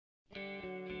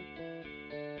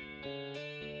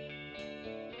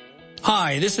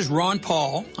Hi, this is Ron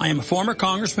Paul. I am a former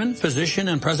congressman, physician,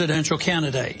 and presidential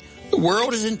candidate. The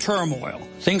world is in turmoil.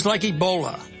 Things like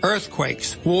Ebola,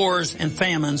 earthquakes, wars, and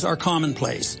famines are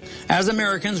commonplace. As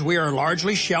Americans, we are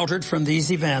largely sheltered from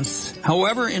these events.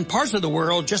 However, in parts of the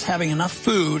world, just having enough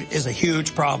food is a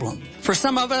huge problem. For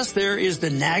some of us, there is the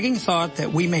nagging thought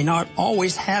that we may not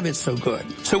always have it so good.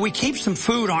 So we keep some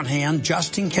food on hand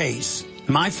just in case.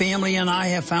 My family and I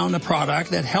have found a product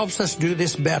that helps us do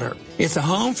this better. It's a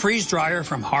home freeze dryer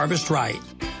from Harvest Right.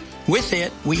 With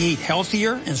it, we eat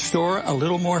healthier and store a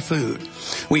little more food.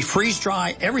 We freeze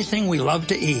dry everything we love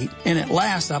to eat, and it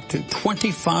lasts up to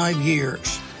 25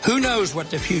 years. Who knows what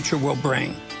the future will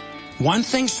bring? One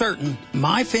thing's certain,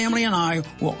 my family and I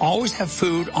will always have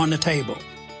food on the table.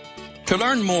 To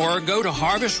learn more, go to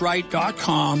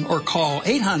harvestright.com or call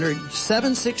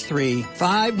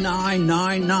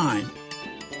 800-763-5999.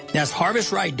 That's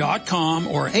harvestright.com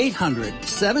or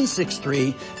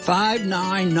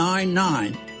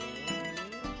 800-763-5999.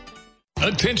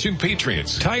 Attention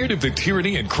patriots, tired of the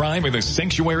tyranny and crime in the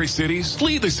sanctuary cities?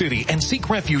 Flee the city and seek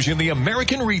refuge in the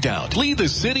American Redoubt.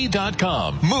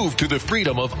 FleeTheCity.com. Move to the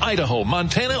freedom of Idaho,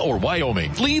 Montana, or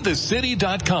Wyoming.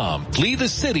 FleeTheCity.com.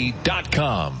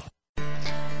 FleeTheCity.com.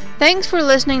 Thanks for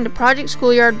listening to Project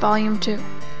Schoolyard Volume 2.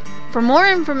 For more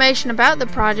information about the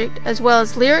project, as well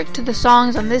as lyrics to the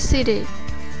songs on this CD,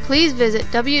 please visit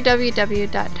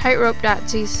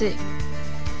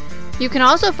www.tightrope.cc. You can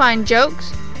also find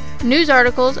jokes, news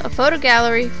articles, a photo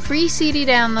gallery, free CD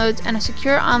downloads, and a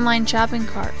secure online shopping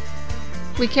cart.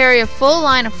 We carry a full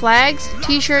line of flags,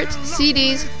 t-shirts,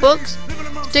 CDs, books,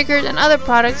 stickers, and other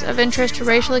products of interest to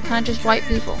racially conscious white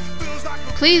people.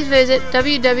 Please visit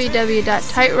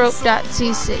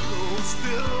www.tightrope.cc.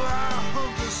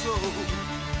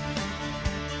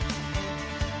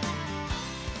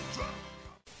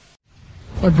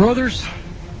 My brothers,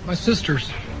 my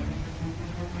sisters,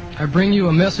 I bring you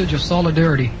a message of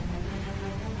solidarity,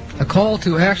 a call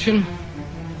to action,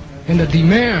 and a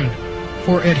demand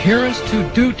for adherence to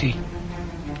duty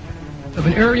of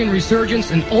an Aryan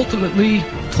resurgence and ultimately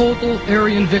total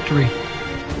Aryan victory.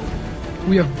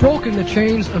 We have broken the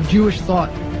chains of Jewish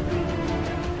thought.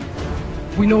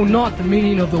 We know not the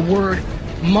meaning of the word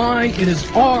mine, it is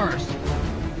ours.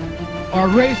 Our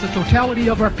race, the totality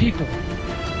of our people.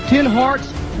 10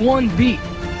 hearts, 1 beat.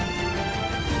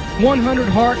 100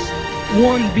 hearts,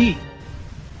 1 beat.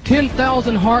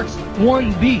 10,000 hearts,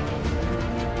 1 beat.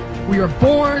 We are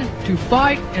born to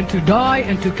fight and to die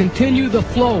and to continue the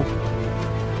flow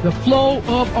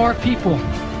of our people.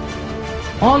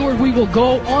 Onward we will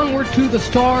go, onward to the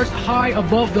stars, high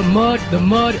above the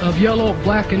mud of yellow,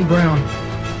 black, and brown.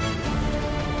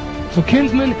 So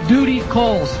kinsman, duty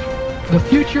calls. The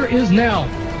future is now.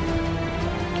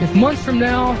 If months from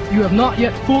now you have not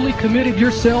yet fully committed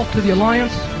yourself to the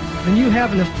alliance, then you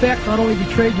have in effect not only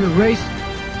betrayed your race,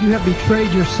 you have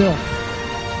betrayed yourself.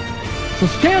 So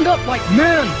stand up like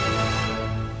men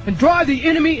and drive the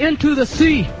enemy into the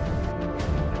sea.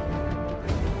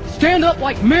 Stand up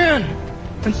like men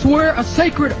and swear a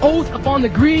sacred oath upon the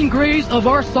green graves of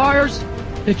our sires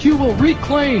that you will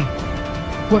reclaim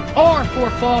what our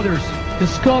forefathers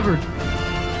discovered,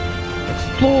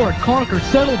 explored, conquered,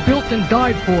 settled, built, and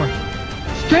died for.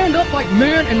 Stand up like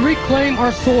men and reclaim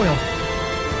our soil.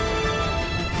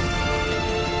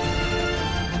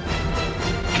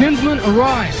 Kinsmen,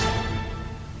 arise.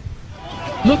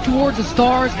 Look towards the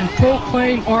stars and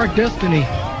proclaim our destiny.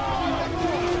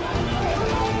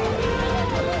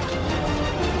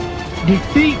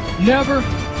 Defeat never,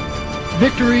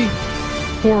 victory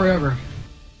forever.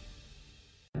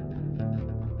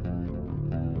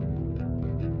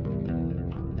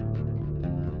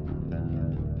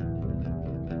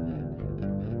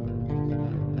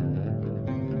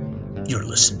 You're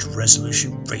listening to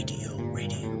Resolution Radio.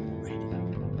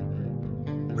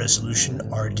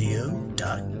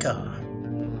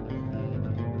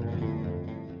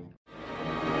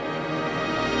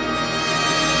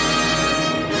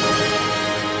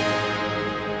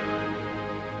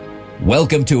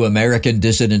 Welcome to American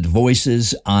Dissident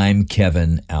Voices. I'm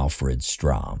Kevin Alfred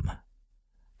Strom.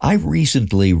 I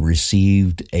recently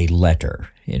received a letter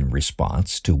in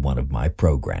response to one of my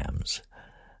programs.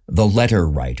 The letter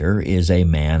writer is a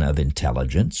man of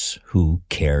intelligence who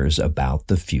cares about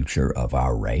the future of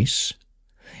our race.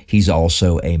 He's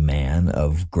also a man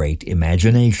of great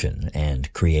imagination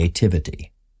and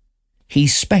creativity. He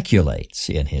speculates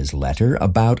in his letter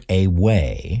about a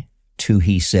way to,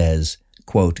 he says,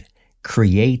 quote,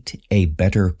 create a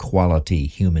better quality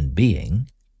human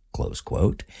being, close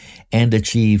quote, and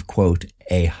achieve, quote,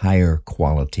 a higher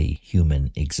quality human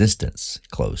existence,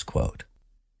 close quote.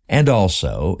 And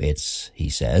also, it's, he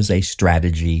says, a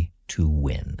strategy to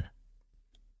win.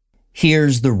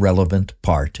 Here's the relevant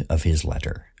part of his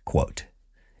letter. Quote,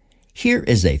 "Here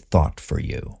is a thought for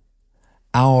you.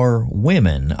 Our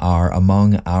women are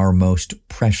among our most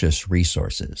precious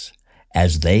resources,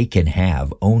 as they can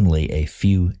have only a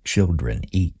few children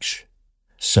each.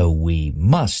 So we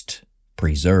must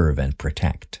preserve and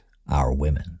protect our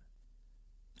women.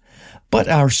 But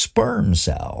our sperm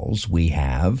cells we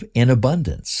have in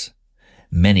abundance,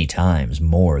 many times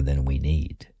more than we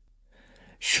need.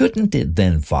 Shouldn't it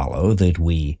then follow that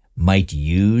we might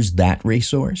use that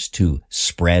resource to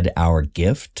spread our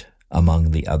gift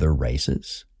among the other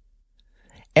races?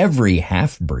 Every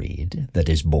half-breed that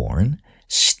is born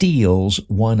steals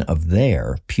one of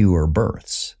their pure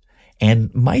births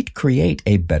and might create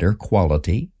a better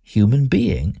quality human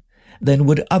being than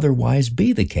would otherwise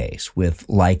be the case with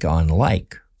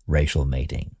like-on-like racial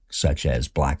mating, such as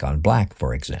black-on-black,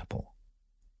 for example.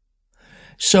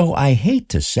 So I hate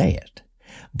to say it,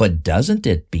 but doesn't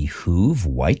it behoove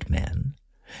white men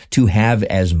to have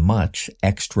as much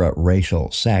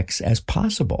extra-racial sex as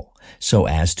possible so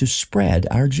as to spread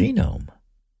our genome?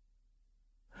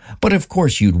 But of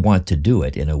course you'd want to do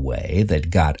it in a way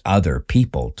that got other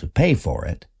people to pay for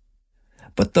it.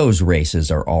 But those races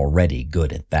are already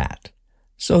good at that,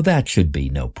 so that should be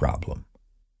no problem.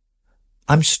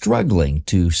 I'm struggling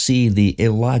to see the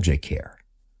illogic here,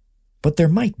 but there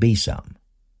might be some.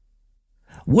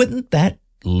 Wouldn't that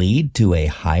lead to a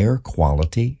higher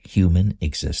quality human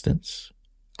existence?"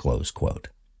 Close quote.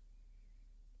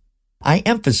 I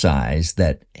emphasize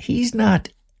that he's not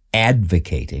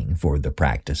advocating for the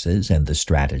practices and the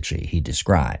strategy he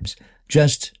describes,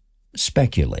 just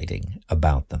speculating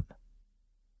about them.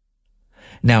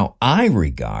 Now, I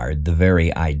regard the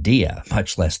very idea,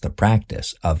 much less the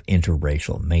practice, of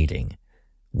interracial mating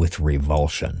with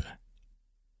revulsion.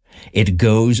 It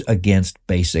goes against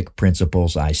basic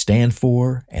principles I stand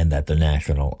for and that the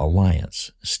National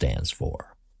Alliance stands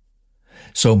for.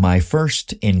 So my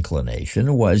first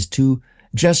inclination was to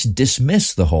just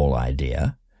dismiss the whole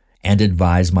idea and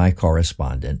advise my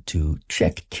correspondent to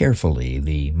check carefully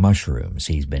the mushrooms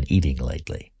he's been eating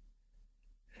lately.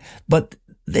 But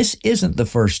this isn't the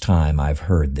first time I've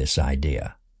heard this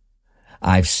idea.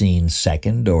 I've seen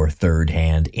second- or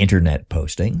third-hand internet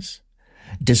postings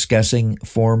discussing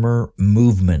former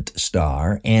movement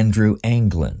star Andrew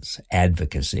Anglin's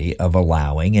advocacy of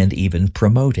allowing and even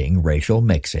promoting racial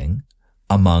mixing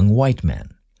among white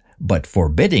men, but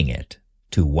forbidding it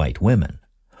to white women,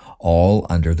 all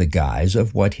under the guise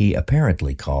of what he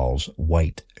apparently calls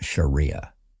white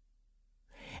Sharia.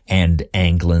 And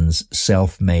Anglin's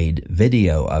self-made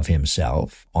video of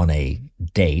himself on a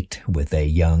date with a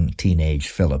young teenage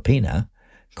Filipina,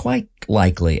 quite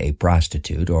likely a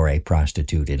prostitute or a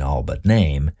prostitute in all but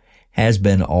name, has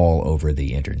been all over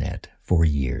the internet for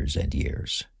years and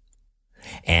years.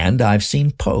 And I've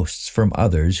seen posts from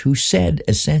others who said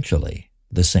essentially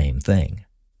the same thing.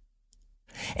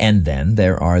 And then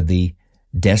there are the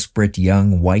desperate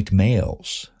young white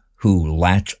males who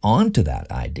latch onto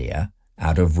that idea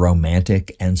out of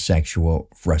romantic and sexual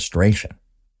frustration,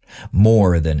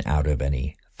 more than out of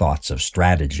any thoughts of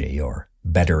strategy or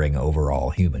bettering overall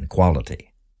human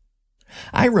quality.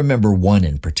 I remember one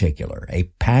in particular, a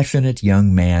passionate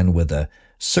young man with a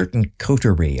certain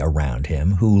coterie around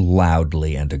him who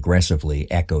loudly and aggressively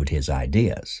echoed his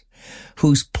ideas,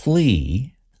 whose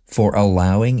plea for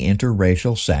allowing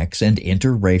interracial sex and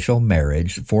interracial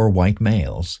marriage for white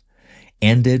males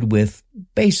ended with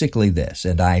basically this,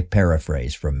 and I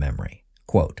paraphrase from memory,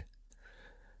 quote,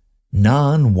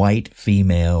 "Non-white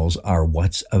females are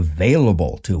what's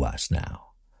available to us now.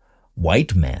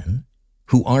 White men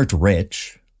who aren't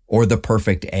rich or the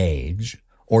perfect age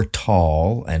or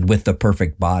tall and with the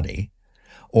perfect body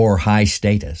or high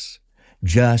status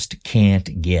just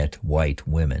can't get white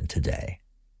women today.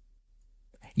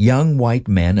 Young white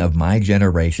men of my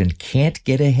generation can't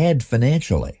get ahead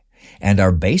financially and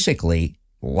are basically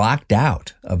locked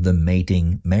out of the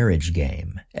mating marriage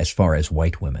game as far as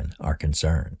white women are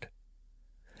concerned.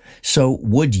 So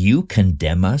would you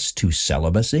condemn us to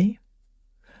celibacy?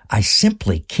 I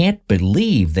simply can't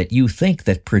believe that you think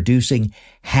that producing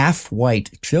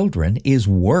half-white children is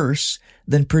worse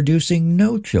than producing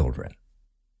no children."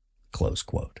 Close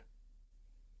quote.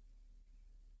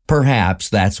 Perhaps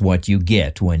that's what you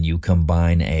get when you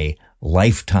combine a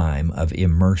lifetime of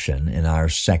immersion in our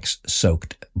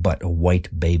sex-soaked but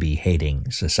white baby-hating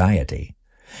society,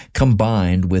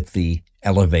 combined with the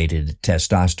elevated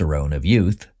testosterone of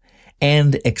youth,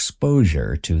 and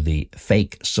exposure to the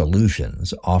fake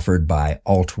solutions offered by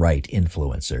alt-right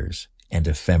influencers and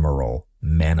ephemeral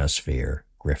manosphere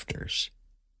grifters.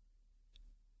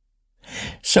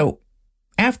 So,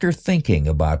 after thinking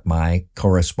about my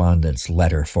correspondent's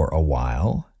letter for a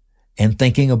while, and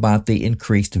thinking about the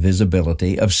increased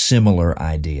visibility of similar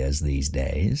ideas these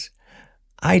days,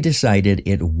 I decided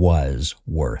it was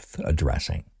worth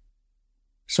addressing.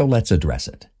 So let's address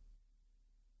it.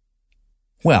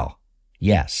 Well,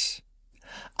 yes,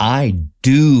 I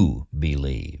do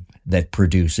believe that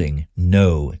producing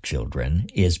no children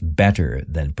is better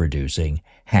than producing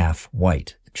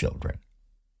half-white children.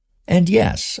 And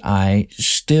yes, I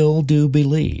still do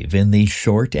believe in the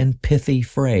short and pithy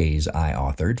phrase I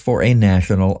authored for a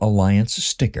National Alliance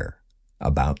sticker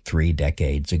about 3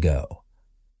 decades ago.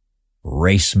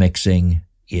 Race mixing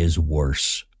is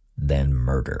worse than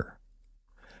murder.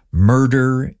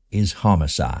 Murder is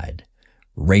homicide.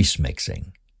 Race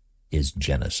mixing is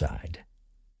genocide.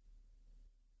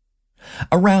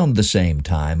 Around the same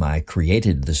time I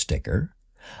created the sticker,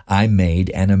 I made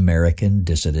an American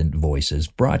Dissident Voices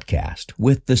broadcast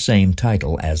with the same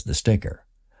title as the sticker.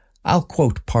 I'll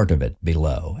quote part of it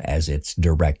below as it's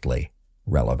directly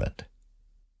relevant.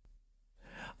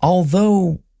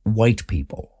 Although white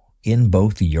people in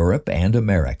both Europe and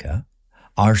America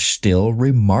are still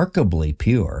remarkably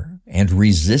pure and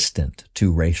resistant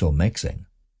to racial mixing,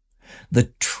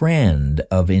 the trend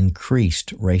of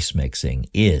increased race mixing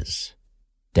is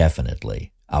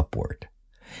definitely upward.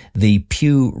 The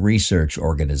Pew Research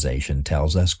Organization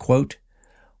tells us, quote,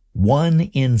 1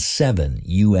 in 7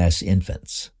 U.S.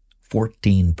 infants,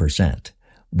 14%,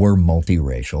 were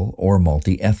multiracial or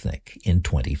multi-ethnic in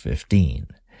 2015,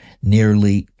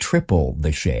 nearly triple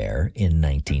the share in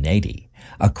 1980,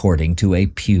 according to a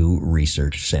Pew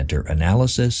Research Center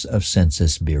analysis of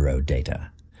Census Bureau data.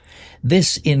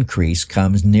 This increase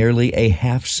comes nearly a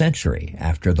half-century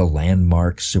after the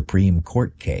landmark Supreme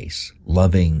Court case,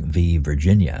 Loving v.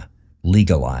 Virginia,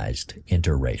 legalized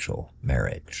interracial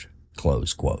marriage.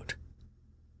 Close quote.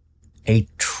 A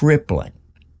tripling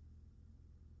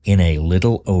in a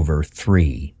little over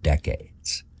 3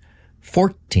 decades.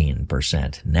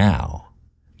 14% now,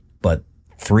 but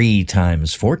 3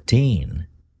 times 14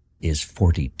 is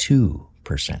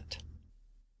 42%.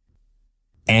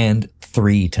 And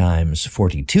 3 times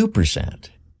 42%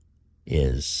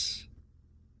 is...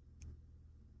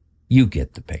 You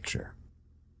get the picture.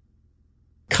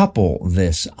 Couple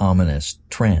this ominous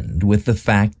trend with the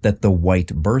fact that the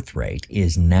white birth rate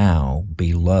is now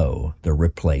below the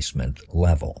replacement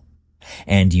level,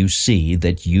 and you see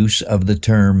that use of the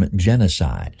term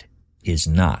genocide is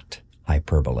not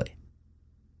hyperbole.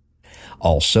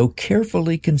 Also,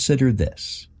 carefully consider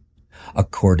this.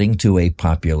 According to a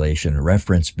Population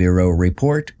Reference Bureau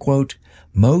report, quote,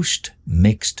 most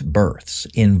mixed births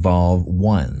involve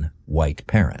one white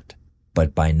parent,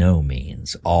 but by no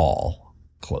means all,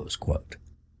 close quote.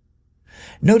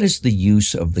 Notice the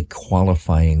use of the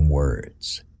qualifying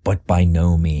words, but by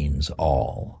no means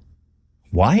all.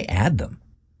 Why add them?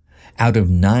 Out of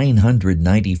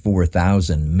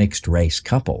 994,000 mixed-race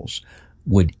couples,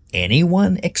 would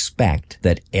anyone expect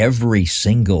that every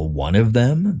single one of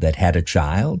them that had a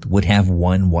child would have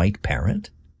one white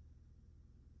parent?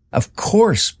 Of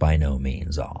course, by no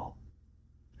means all.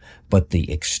 But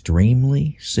the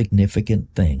extremely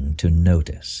significant thing to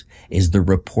notice is the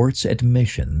report's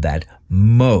admission that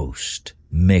most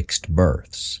mixed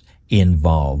births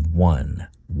involve one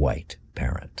white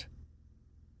parent.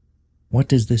 What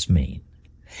does this mean?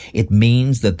 It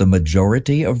means that the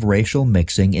majority of racial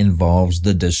mixing involves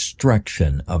the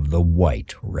destruction of the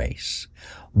white race.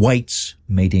 Whites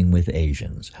mating with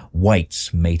Asians,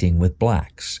 whites mating with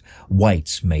blacks,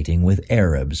 whites mating with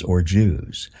Arabs or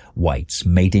Jews, whites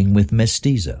mating with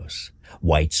mestizos,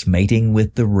 whites mating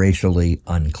with the racially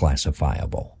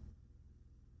unclassifiable.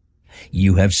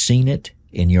 You have seen it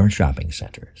in your shopping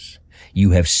centers.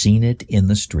 You have seen it in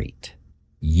the street.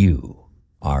 You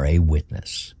are a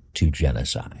witness to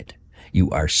genocide. You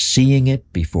are seeing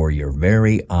it before your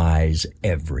very eyes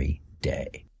every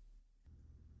day.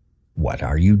 What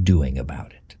are you doing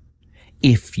about it?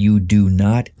 If you do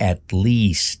not at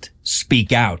least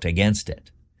speak out against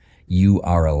it, you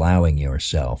are allowing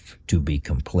yourself to be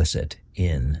complicit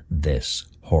in this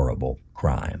horrible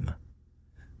crime.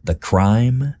 The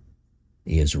crime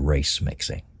is race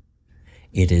mixing.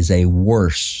 It is a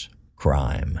worse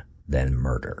crime than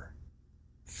murder.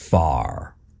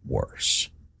 Far worse.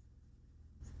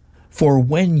 For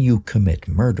when you commit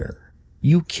murder,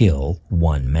 you kill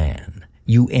one man.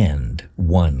 You end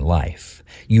one life.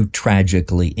 You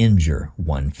tragically injure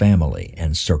one family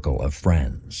and circle of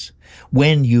friends.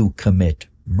 When you commit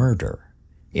murder,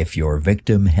 if your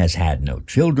victim has had no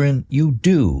children, you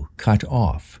do cut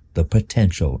off the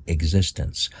potential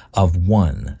existence of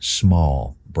one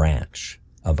small branch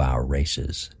of our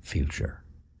race's future.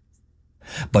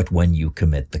 But when you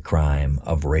commit the crime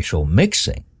of racial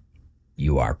mixing,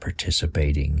 you are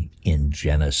participating in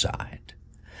genocide.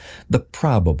 The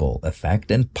probable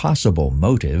effect and possible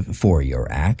motive for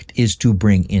your act is to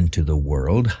bring into the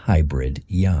world hybrid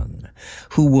young,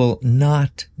 who will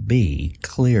not be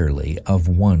clearly of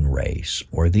one race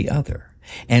or the other,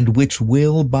 and which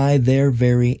will, by their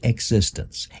very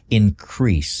existence,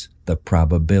 increase the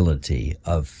probability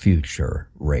of future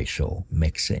racial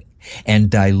mixing, and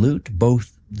dilute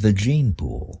both the gene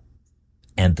pool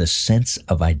and the sense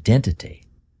of identity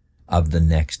of the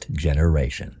next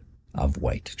generation of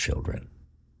white children.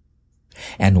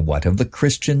 And what of the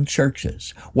Christian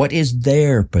churches? What is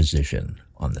their position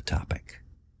on the topic?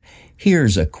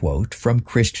 Here's a quote from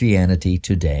Christianity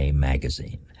Today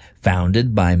magazine,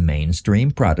 founded by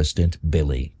mainstream Protestant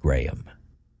Billy Graham.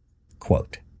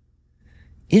 Quote,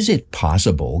 "Is it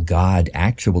possible God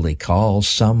actually calls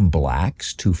some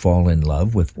blacks to fall in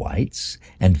love with whites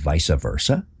and vice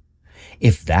versa?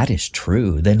 If that is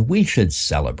true, then we should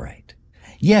celebrate.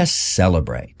 Yes,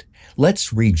 celebrate.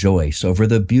 Let's rejoice over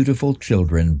the beautiful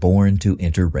children born to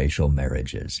interracial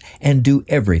marriages and do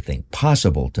everything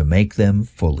possible to make them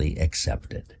fully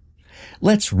accepted.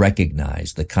 Let's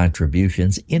recognize the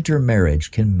contributions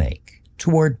intermarriage can make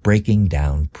toward breaking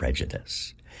down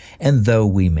prejudice. And though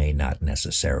we may not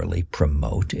necessarily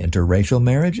promote interracial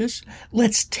marriages,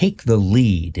 let's take the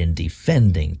lead in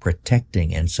defending,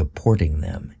 protecting, and supporting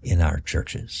them in our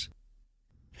churches."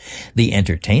 The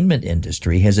entertainment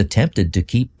industry has attempted to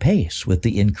keep pace with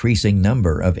the increasing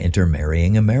number of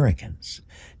intermarrying Americans.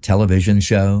 Television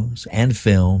shows and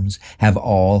films have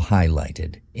all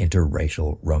highlighted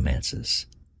interracial romances.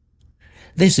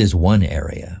 This is one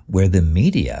area where the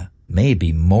media may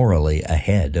be morally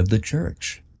ahead of the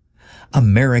church.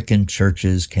 American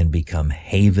churches can become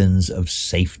havens of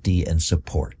safety and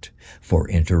support for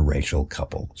interracial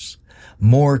couples.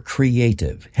 More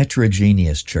creative,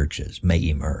 heterogeneous churches may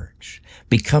emerge,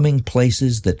 becoming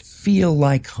places that feel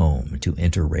like home to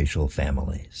interracial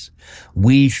families.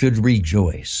 We should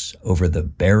rejoice over the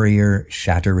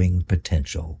barrier-shattering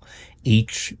potential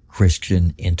each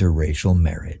Christian interracial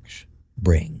marriage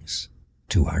brings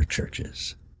to our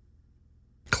churches.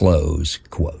 Close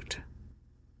quote.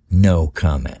 No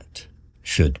comment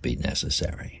should be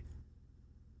necessary.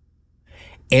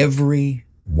 Every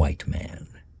white man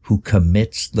who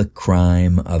commits the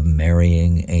crime of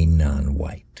marrying a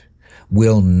non-white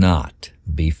will not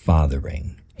be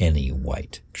fathering any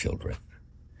white children.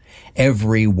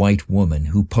 Every white woman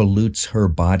who pollutes her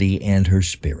body and her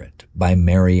spirit by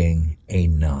marrying a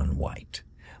non-white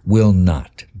will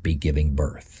not be giving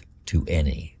birth to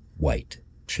any white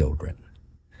children.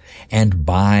 And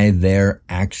by their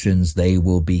actions they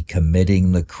will be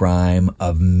committing the crime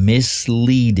of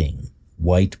misleading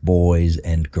white boys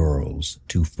and girls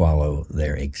to follow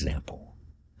their example.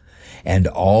 And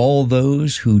all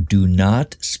those who do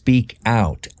not speak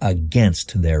out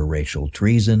against their racial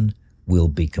treason will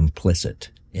be complicit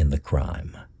in the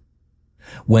crime.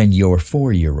 When your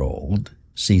 4-year-old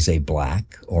sees a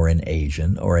black or an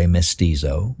Asian or a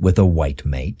mestizo with a white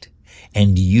mate,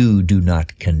 and you do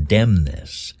not condemn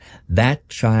this, that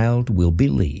child will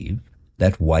believe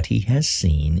that what he has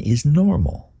seen is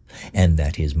normal, and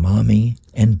that his mommy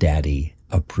and daddy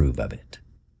approve of it.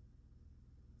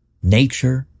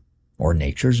 Nature, or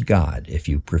nature's God, if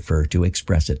you prefer to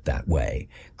express it that way,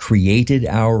 created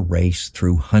our race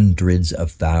through hundreds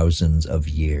of thousands of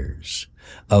years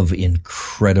of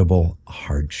incredible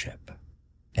hardship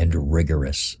and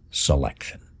rigorous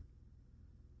selection.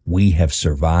 We have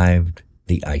survived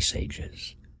the ice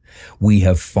ages. We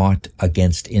have fought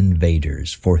against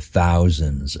invaders for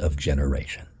thousands of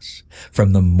generations,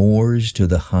 from the Moors to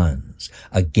the Huns,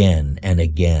 again and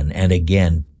again and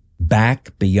again,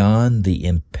 back beyond the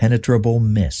impenetrable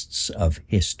mists of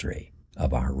history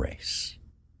of our race.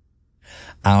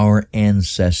 Our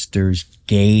ancestors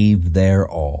gave their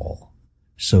all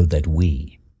so that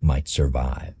we might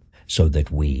survive, so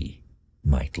that we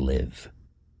might live.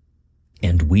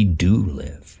 And we do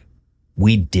live.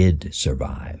 We did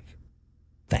survive,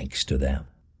 thanks to them.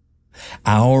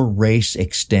 Our race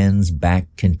extends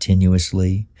back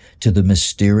continuously to the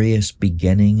mysterious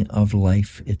beginning of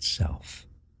life itself.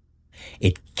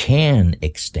 It can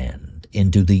extend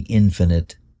into the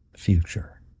infinite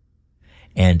future,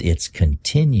 and its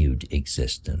continued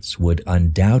existence would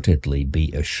undoubtedly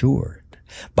be assured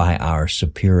by our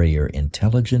superior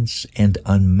intelligence and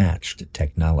unmatched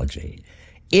technology,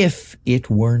 if it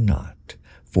were not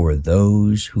for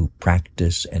those who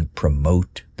practice and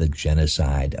promote the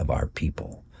genocide of our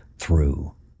people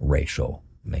through racial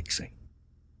mixing.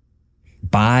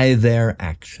 By their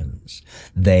actions,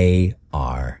 they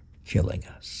are killing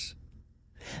us.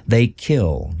 They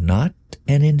kill not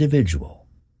an individual.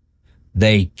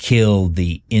 They kill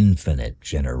the infinite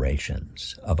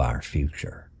generations of our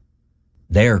future.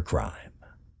 Their crime,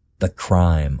 the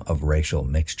crime of racial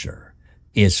mixture,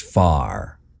 is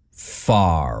far,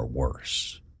 far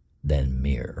worse than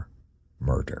mere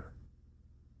murder.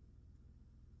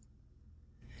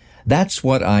 That's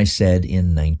what I said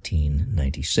in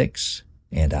 1996,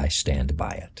 and I stand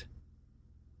by it.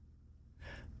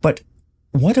 But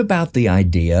what about the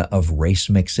idea of race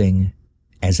mixing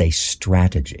as a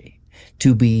strategy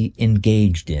to be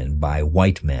engaged in by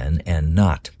white men and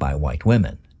not by white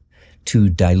women, to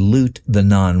dilute the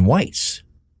non-whites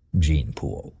gene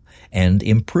pool and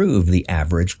improve the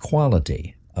average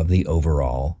quality of the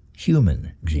overall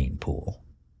human gene pool?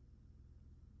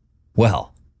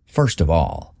 Well, first of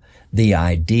all, the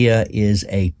idea is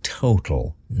a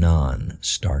total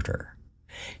non-starter.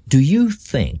 Do you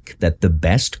think that the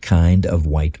best kind of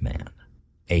white man,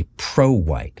 a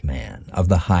pro-white man of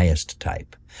the highest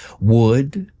type,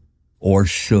 would or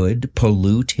should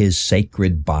pollute his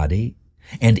sacred body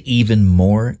and even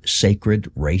more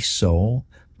sacred race soul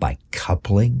by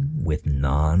coupling with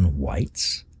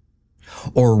non-whites?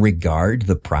 Or regard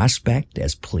the prospect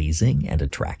as pleasing and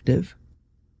attractive?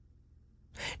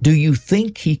 Do you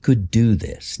think he could do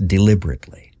this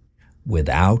deliberately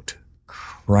without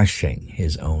crushing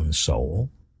his own soul?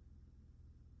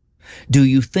 Do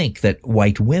you think that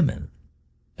white women,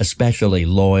 especially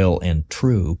loyal and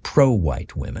true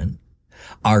pro-white women,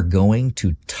 are going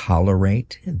to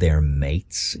tolerate their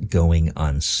mates going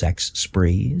on sex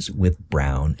sprees with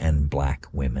brown and black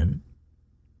women?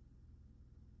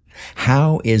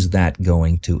 How is that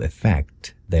going to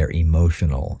affect their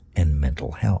emotional and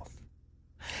mental health?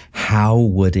 How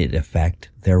would it affect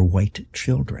their white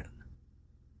children?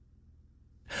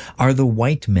 Are the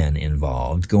white men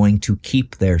involved going to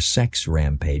keep their sex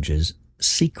rampages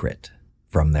secret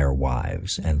from their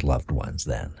wives and loved ones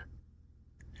then?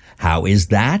 How is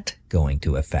that going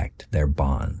to affect their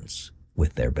bonds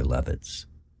with their beloveds?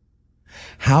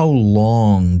 How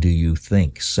long do you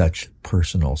think such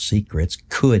personal secrets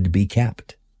could be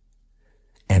kept?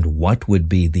 And what would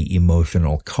be the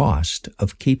emotional cost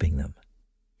of keeping them?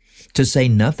 To say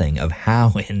nothing of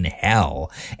how in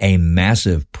hell a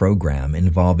massive program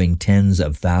involving tens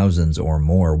of thousands or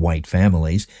more white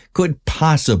families could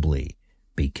possibly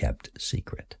be kept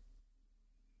secret.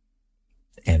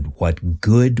 And what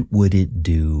good would it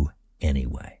do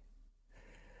anyway?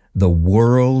 The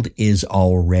world is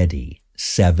already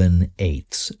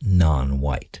 7/8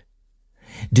 non-white.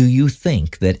 Do you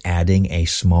think that adding a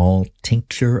small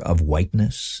tincture of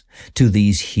whiteness to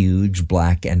these huge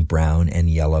black and brown and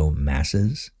yellow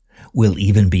masses will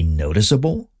even be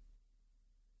noticeable?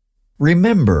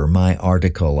 Remember my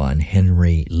article on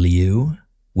Henry Liu,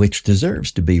 which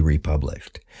deserves to be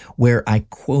republished, where I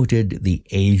quoted the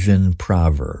Asian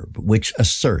proverb which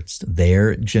asserts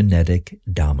their genetic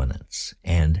dominance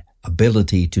and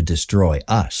ability to destroy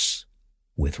us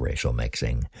with racial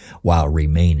mixing, while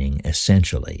remaining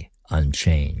essentially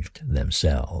unchanged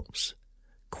themselves.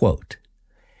 Quote,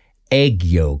 egg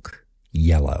yolk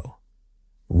yellow,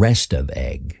 rest of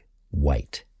egg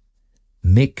white.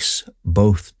 Mix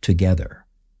both together.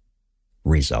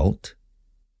 Result,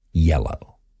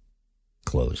 yellow.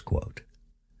 Close quote.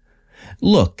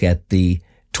 Look at the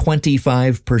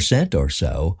 25% or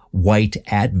so white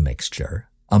admixture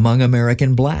among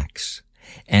American blacks,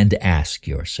 and ask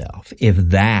yourself if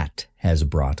that has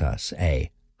brought us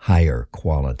a higher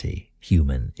quality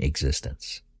human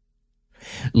existence.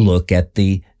 Look at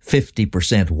the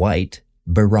 50% white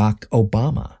Barack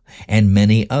Obama and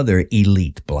many other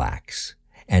elite blacks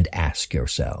and ask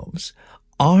yourselves,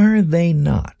 are they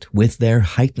not, with their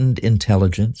heightened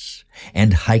intelligence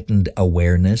and heightened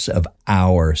awareness of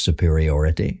our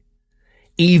superiority,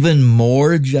 even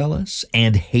more jealous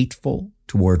and hateful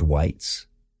toward whites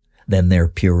than their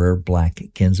purer black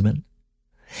kinsmen?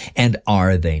 And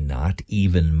are they not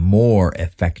even more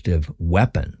effective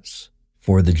weapons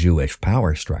for the Jewish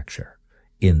power structure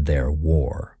in their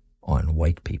war on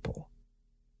white people?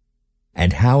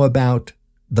 And how about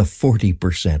the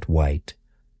 40% white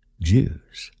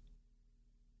Jews?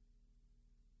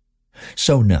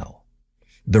 So no,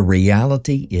 the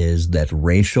reality is that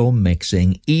racial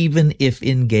mixing, even if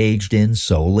engaged in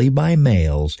solely by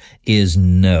males, is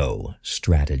no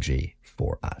strategy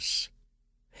for us.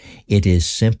 It is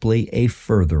simply a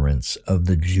furtherance of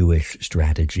the Jewish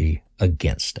strategy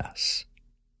against us.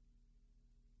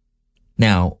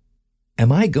 Now,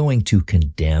 am I going to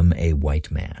condemn a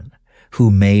white man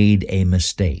who made a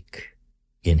mistake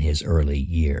in his early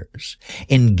years,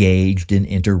 engaged in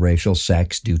interracial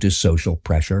sex due to social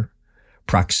pressure,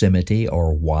 proximity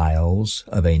or wiles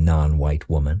of a non-white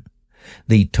woman,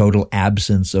 the total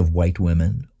absence of white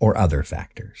women, or other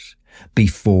factors,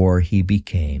 before he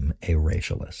became a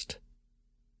racialist.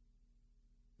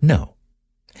 No.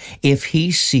 If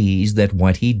he sees that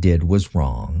what he did was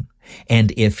wrong,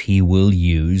 and if he will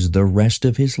use the rest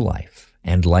of his life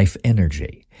and life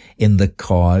energy in the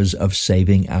cause of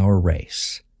saving our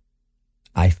race,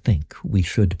 I think we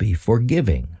should be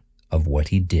forgiving of what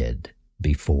he did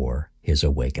before his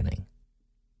awakening.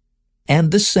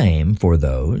 And the same for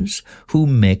those who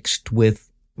mixed with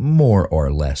more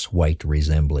or less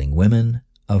white-resembling women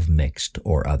of mixed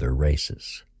or other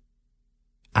races.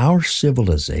 Our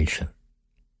civilization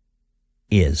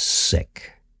is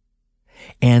sick,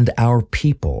 and our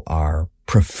people are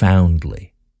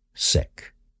profoundly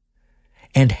sick,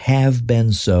 and have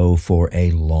been so for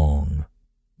a long,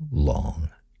 long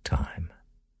time.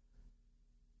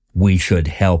 We should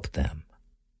help them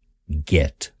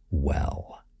get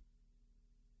well.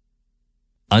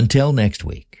 Until next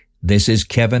week, this is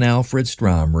Kevin Alfred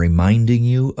Strom reminding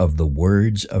you of the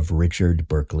words of Richard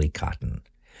Berkeley Cotton.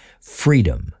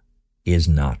 Freedom is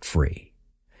not free.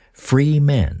 Free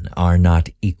men are not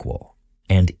equal,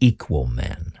 and equal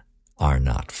men are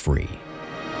not free.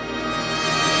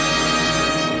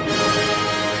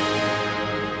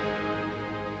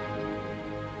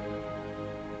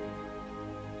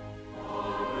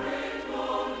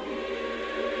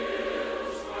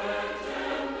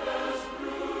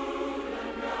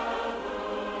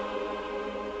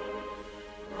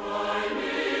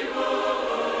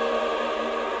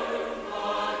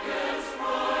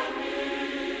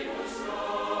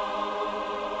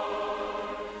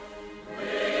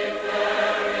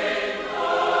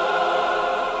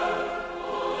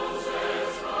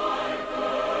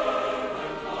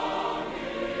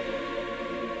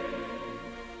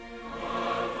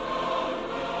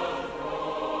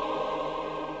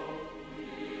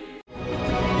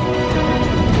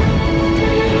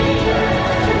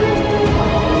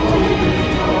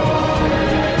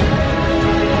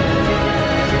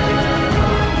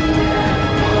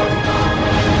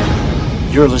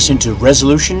 You're listening to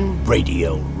Resolution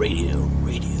Radio.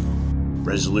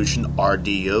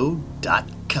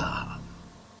 ResolutionRDO.com.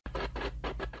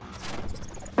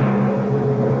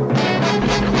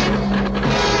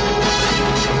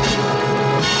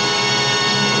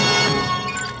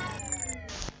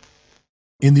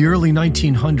 In the early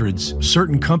 1900s,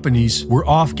 certain companies were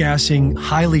off-gassing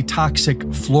highly toxic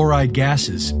fluoride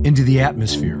gases into the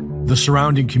atmosphere. The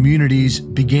surrounding communities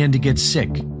began to get sick.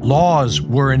 Laws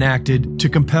were enacted to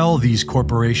compel these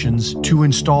corporations to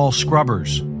install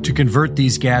scrubbers to convert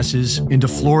these gases into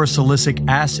fluorosilicic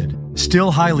acid,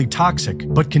 still highly toxic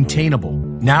but containable.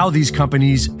 Now these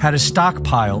companies had a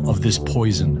stockpile of this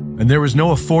poison, and there was no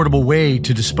affordable way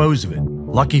to dispose of it.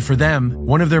 Lucky for them,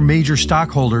 one of their major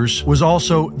stockholders was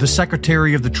also the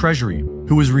Secretary of the Treasury,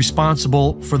 who was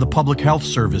responsible for the Public Health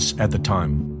Service at the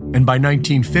time. And by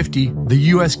 1950, the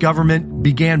U.S. government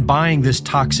began buying this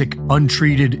toxic,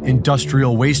 untreated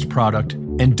industrial waste product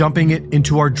and dumping it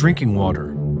into our drinking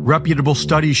water. Reputable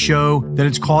studies show that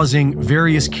it's causing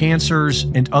various cancers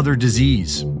and other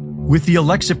disease. With the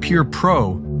Alexa Pure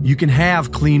Pro, you can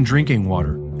have clean drinking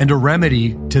water and a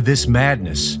remedy to this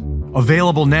madness.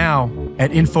 Available now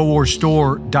at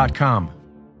InfoWarsStore.com.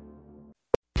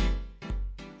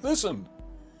 Listen,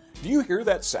 do you hear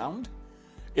that sound?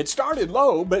 It started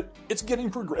low, but it's getting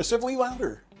progressively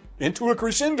louder. Into a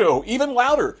crescendo, even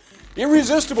louder.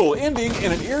 Irresistible, ending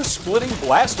in an ear-splitting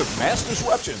blast of mass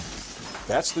disruption.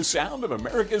 That's the sound of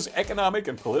America's economic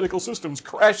and political systems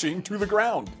crashing to the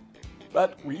ground.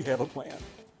 But we have a plan.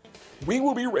 We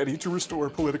will be ready to restore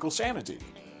political sanity.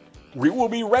 We will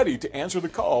be ready to answer the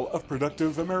call of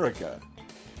productive America.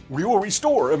 We will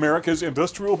restore America's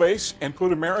industrial base and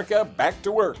put America back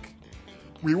to work.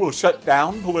 We will shut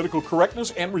down political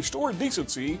correctness and restore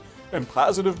decency and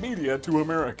positive media to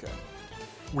America.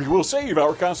 We will save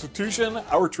our Constitution,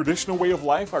 our traditional way of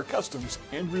life, our customs,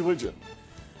 and religion.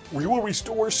 We will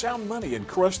restore sound money and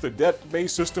crush the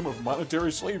debt-based system of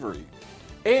monetary slavery.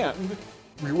 And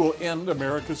we will end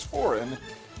America's foreign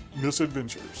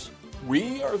misadventures.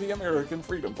 We are the American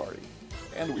Freedom Party,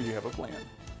 and we have a plan.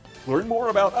 Learn more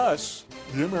about us,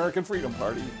 the American Freedom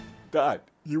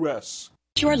Party.us.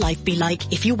 Your life be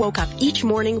like if you woke up each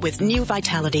morning with new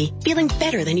vitality, feeling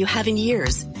better than you have in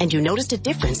years, and you noticed a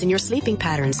difference in your sleeping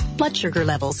patterns, blood sugar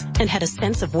levels, and had a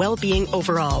sense of well-being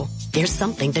overall. There's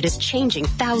something that is changing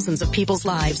thousands of people's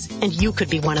lives, and you could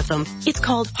be one of them. It's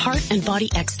called Heart and Body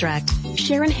Extract.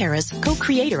 Sharon Harris,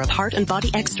 co-creator of Heart and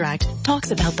Body Extract,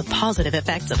 talks about the positive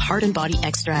effects of Heart and Body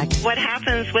Extract. What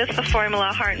happens with the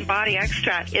formula Heart and Body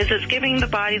Extract is it's giving the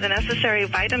body the necessary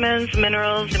vitamins,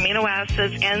 minerals, amino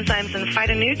acids, enzymes, and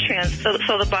phytonutrients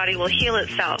so the body will heal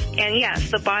itself. And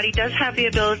yes, the body does have the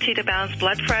ability to balance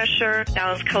blood pressure,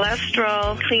 balance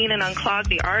cholesterol, clean and unclog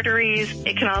the arteries.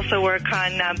 It can also work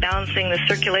on balancing the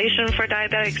circulation for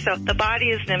diabetics. So the body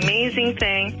is an amazing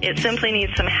thing. It simply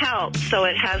needs some help so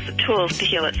it has the tools to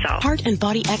heal itself. Heart and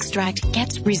Body Extract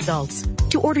gets results.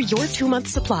 To order your 2-month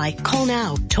supply, call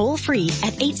now, toll free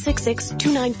at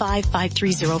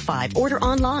 866-295-5305. Order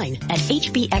online at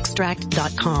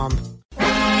hbextract.com.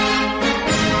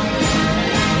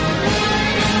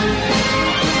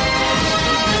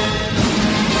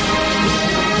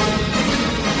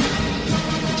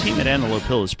 The team at Antelope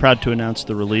Hill is proud to announce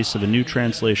the release of a new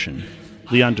translation,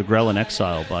 Leon Degrelle in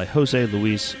Exile by Jose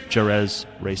Luis Jerez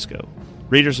Resco.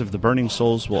 Readers of The Burning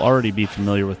Souls will already be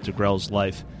familiar with Degrelle's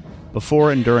life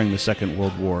before and during the Second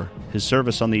World War, his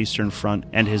service on the Eastern Front,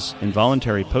 and his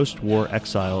involuntary post-war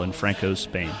exile in Franco's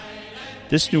Spain.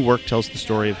 This new work tells the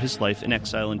story of his life in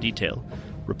exile in detail,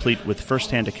 replete with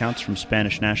first-hand accounts from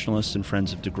Spanish nationalists and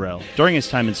friends of Degrelle. During his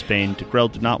time in Spain, Degrelle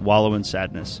did not wallow in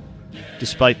sadness,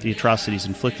 despite the atrocities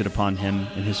inflicted upon him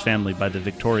and his family by the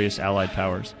victorious Allied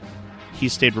powers. He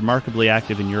stayed remarkably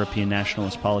active in European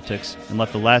nationalist politics and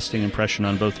left a lasting impression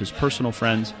on both his personal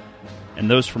friends and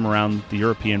those from around the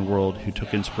European world who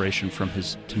took inspiration from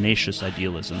his tenacious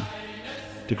idealism.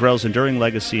 Degrelle's enduring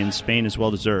legacy in Spain is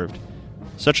well-deserved.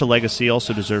 Such a legacy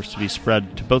also deserves to be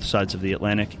spread to both sides of the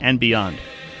Atlantic and beyond.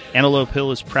 Antelope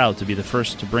Hill is proud to be the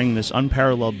first to bring this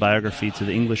unparalleled biography to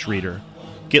the English reader.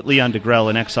 Get Leon Degrelle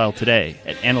in Exile today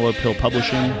at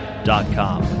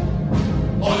antelopehillpublishing.com.